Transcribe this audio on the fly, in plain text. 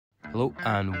Hello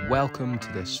and welcome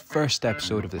to this first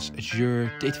episode of this Azure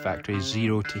Data Factory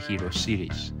Zero to Hero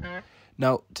series.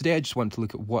 Now, today I just want to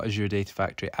look at what Azure Data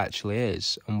Factory actually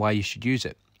is and why you should use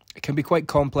it. It can be quite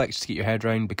complex to get your head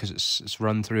around because it's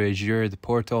run through Azure, the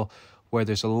portal, where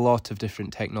there's a lot of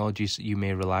different technologies that you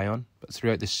may rely on. But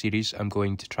throughout this series, I'm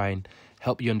going to try and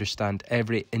help you understand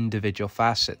every individual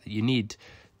facet that you need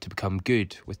to become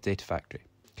good with Data Factory.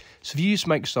 So if you use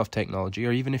Microsoft technology,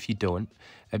 or even if you don't,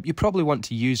 you probably want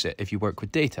to use it if you work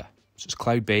with data. So it's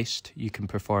cloud-based. You can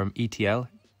perform ETL,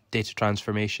 data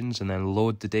transformations, and then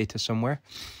load the data somewhere.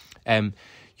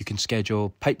 You can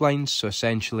schedule pipelines. So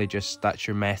essentially that's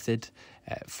your method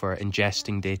for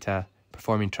ingesting data,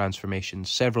 performing transformations,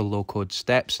 several low-code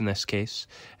steps in this case,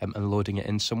 and loading it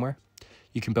in somewhere.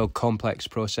 You can build complex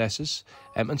processes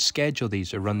and schedule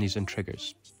these or run these in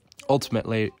triggers.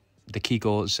 Ultimately, the key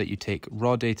goal is that you take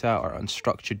raw data or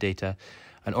unstructured data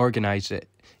and organize it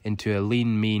into a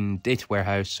lean, mean data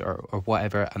warehouse or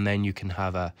whatever, and then you can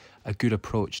have a good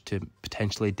approach to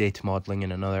potentially data modeling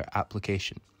in another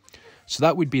application. So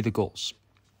that would be the goals.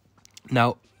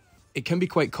 Now, it can be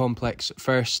quite complex at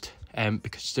first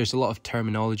because there's a lot of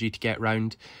terminology to get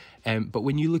around, but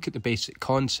when you look at the basic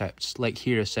concepts, like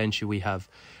here essentially we have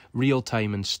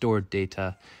real-time and stored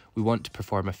data. We want to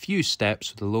perform a few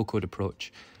steps with a low-code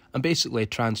approach and basically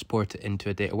transport it into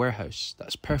a data warehouse.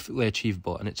 That's perfectly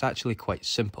achievable, and it's actually quite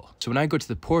simple. So when I go to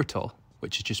the portal,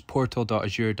 which is just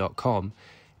portal.azure.com,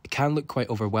 it can look quite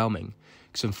overwhelming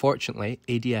because unfortunately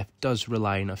ADF does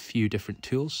rely on a few different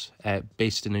tools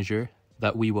based in Azure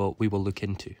that we will look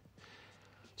into.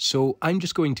 So I'm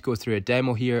just going to go through a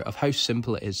demo here of how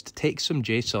simple it is to take some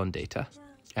JSON data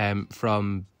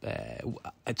from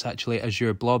it's actually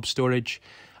Azure Blob Storage,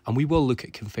 and we will look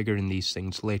at configuring these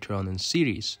things later on in the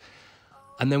series.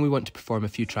 And then we want to perform a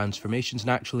few transformations, and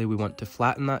actually we want to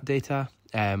flatten that data.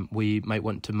 We might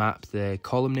want to map the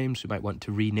column names, we might want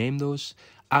to rename those,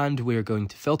 and we're going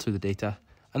to filter the data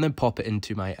and then pop it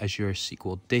into my Azure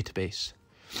SQL database.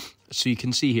 So you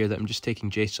can see here that I'm just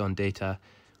taking JSON data.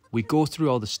 We go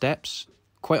through all the steps.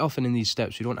 Quite often in these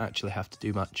steps we don't actually have to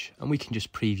do much, and we can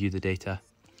just preview the data.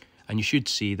 And you should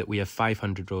see that we have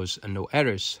 500 rows and no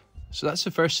errors. So that's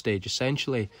the first stage.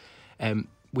 Essentially,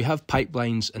 we have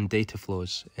pipelines and data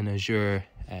flows in Azure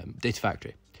Data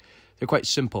Factory. They're quite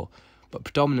simple, but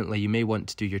predominantly you may want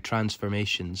to do your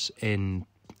transformations in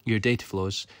your data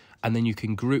flows, and then you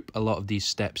can group a lot of these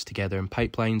steps together in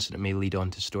pipelines, and it may lead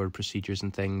on to stored procedures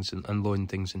and things and loading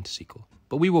things into SQL.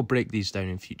 But we will break these down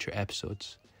in future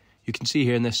episodes. You can see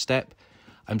here in this step,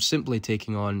 I'm simply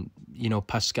taking on,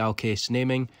 Pascal case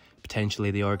naming. Potentially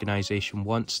the organization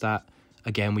wants that.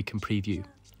 Again, we can preview.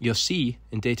 You'll see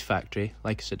in Data Factory,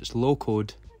 like I said, it's low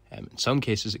code. In some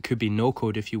cases, it could be no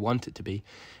code if you want it to be.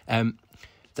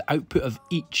 The output of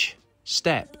each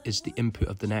step is the input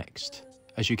of the next.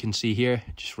 As you can see here,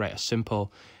 just write a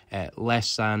simple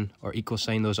less than or equal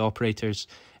sign those operators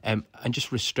and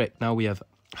just restrict. Now we have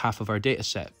half of our data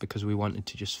set because we wanted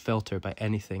to just filter by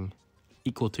anything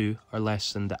equal to or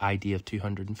less than the ID of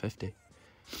 250.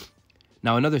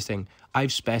 Now, another thing,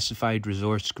 I've specified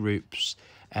resource groups.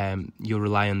 You'll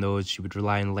rely on those. You would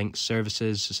rely on linked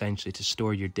services, essentially, to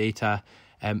store your data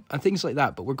and things like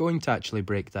that. But we're going to actually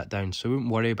break that down, so we won't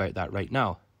worry about that right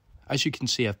now. As you can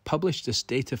see, I've published this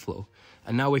data flow,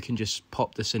 and now we can just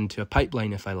pop this into a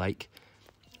pipeline if I like,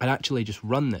 and actually just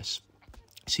run this.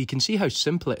 So you can see how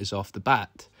simple it is off the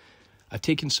bat. I've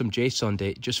taken some JSON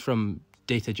data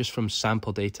just from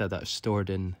sample data that I've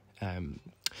stored in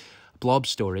blob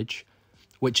storage,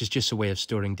 which is just a way of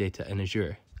storing data in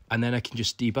Azure. And then I can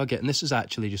just debug it. And this is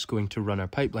actually just going to run our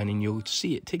pipeline. And you'll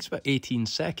see it takes about 18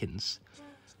 seconds.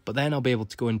 But then I'll be able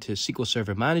to go into SQL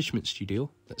Server Management Studio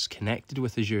that's connected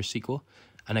with Azure SQL.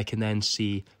 And I can then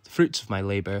see the fruits of my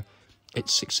labor.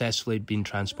 It's successfully been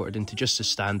transported into just a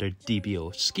standard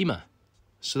DBO schema.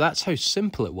 So that's how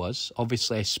simple it was.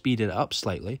 Obviously, I speeded it up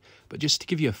slightly. But just to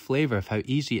give you a flavor of how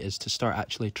easy it is to start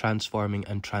actually transforming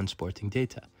and transporting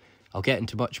data. I'll get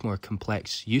into much more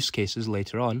complex use cases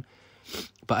later on,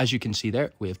 but as you can see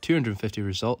there, we have 250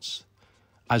 results,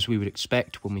 as we would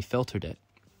expect when we filtered it,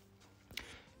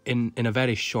 in a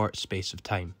very short space of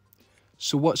time.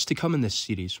 So what's to come in this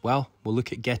series? Well, we'll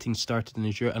look at getting started in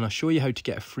Azure, and I'll show you how to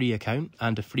get a free account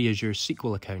and a free Azure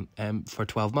SQL account for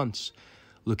 12 months.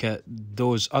 Look at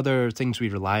those other things we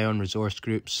rely on, resource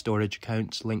groups, storage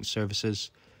accounts, linked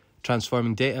services,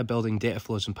 transforming data, building data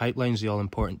flows and pipelines, the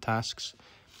all-important tasks.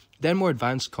 Then more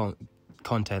advanced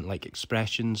content like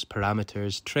expressions,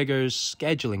 parameters, triggers,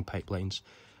 scheduling pipelines,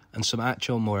 and some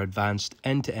actual more advanced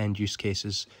end-to-end use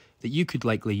cases that you could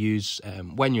likely use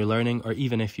when you're learning, or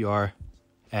even if you are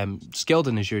skilled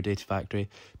in Azure Data Factory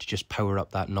to just power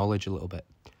up that knowledge a little bit.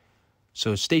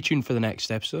 So stay tuned for the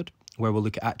next episode where we'll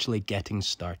look at actually getting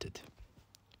started.